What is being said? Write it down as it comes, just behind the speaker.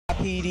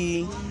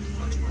PD,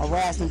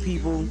 harassing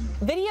people.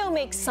 Video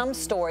makes some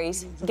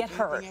stories get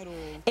heard.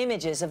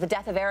 Images of the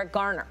death of Eric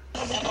Garner.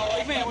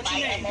 Man, what's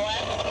your name?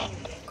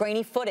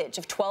 Grainy footage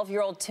of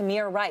 12-year-old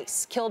Tamir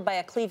Rice, killed by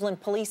a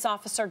Cleveland police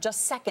officer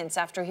just seconds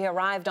after he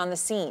arrived on the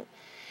scene.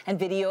 And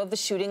video of the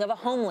shooting of a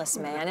homeless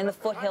man in the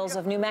foothills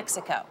of New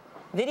Mexico.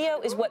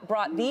 Video is what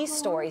brought these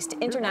stories to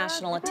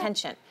international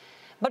attention,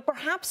 but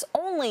perhaps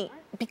only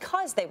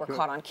because they were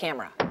caught on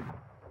camera. Get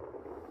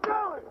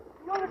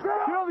on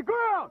the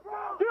ground!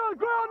 Get on the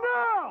ground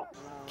now!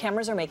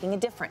 Cameras are making a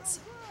difference,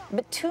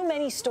 but too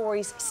many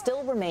stories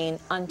still remain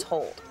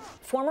untold.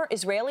 Former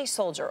Israeli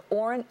soldier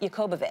Oren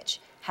Yakovovich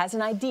has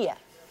an idea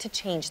to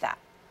change that.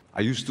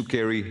 I used to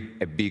carry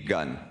a big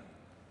gun.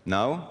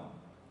 Now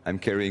I'm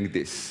carrying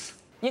this.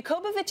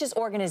 Yakovovich's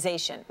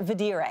organization,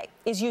 Videre,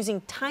 is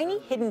using tiny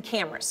hidden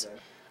cameras,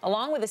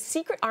 along with a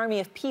secret army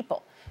of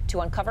people, to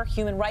uncover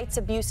human rights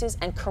abuses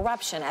and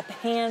corruption at the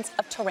hands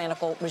of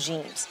tyrannical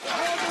regimes.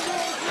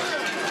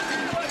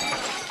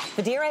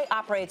 Videre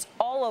operates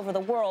all over the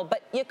world,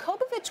 but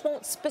Yakovovich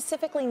won't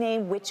specifically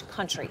name which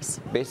countries.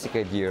 Basic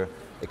idea: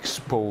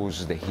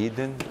 expose the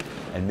hidden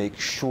and make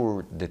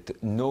sure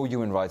that no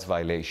human rights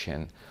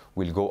violation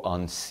will go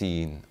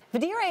unseen.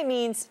 Videre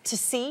means to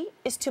see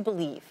is to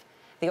believe.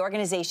 The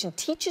organization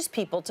teaches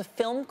people to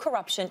film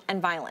corruption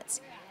and violence.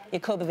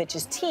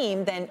 Yakovovich's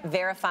team then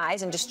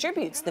verifies and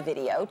distributes the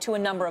video to a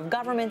number of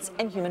governments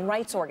and human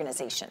rights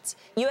organizations.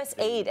 U.S.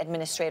 Aid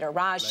Administrator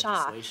Raj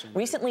Shah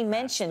recently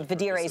mentioned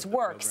Videre's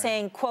work,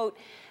 saying, quote,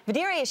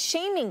 "Videre is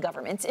shaming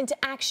governments into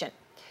action."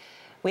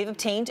 We've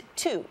obtained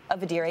 2 of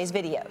Videre's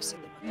videos.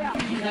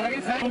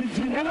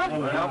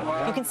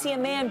 You can see a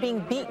man being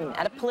beaten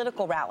at a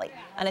political rally,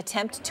 an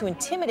attempt to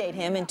intimidate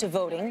him into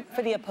voting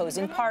for the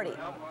opposing party.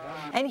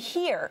 And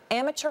here,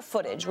 amateur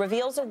footage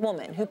reveals a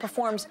woman who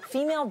performs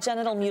female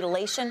genital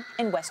mutilation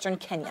in Western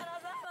Kenya.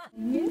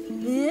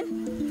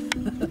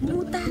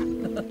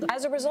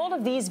 As a result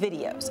of these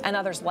videos and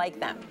others like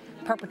them,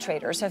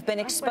 perpetrators have been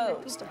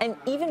exposed and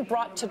even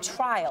brought to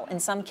trial in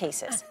some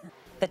cases.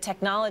 The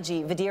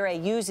technology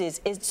Videre uses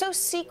is so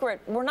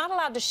secret, we're not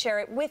allowed to share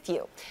it with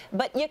you.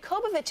 But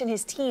Yakovovich and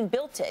his team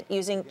built it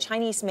using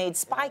Chinese-made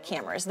spy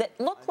cameras that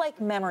look like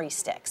memory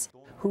sticks.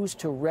 Who's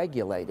to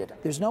regulate it?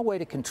 There's no way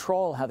to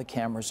control how the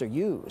cameras are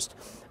used.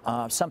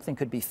 Something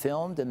could be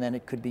filmed and then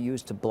it could be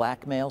used to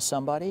blackmail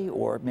somebody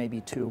or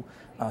maybe to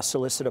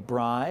solicit a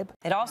bribe.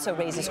 It also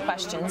raises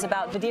questions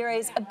about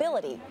Videre's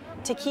ability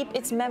to keep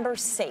its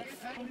members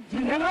safe.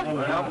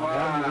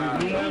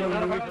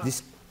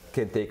 This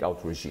can take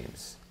out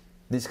regimes.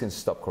 This can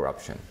stop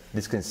corruption.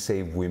 This can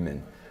save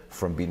women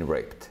from being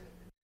raped.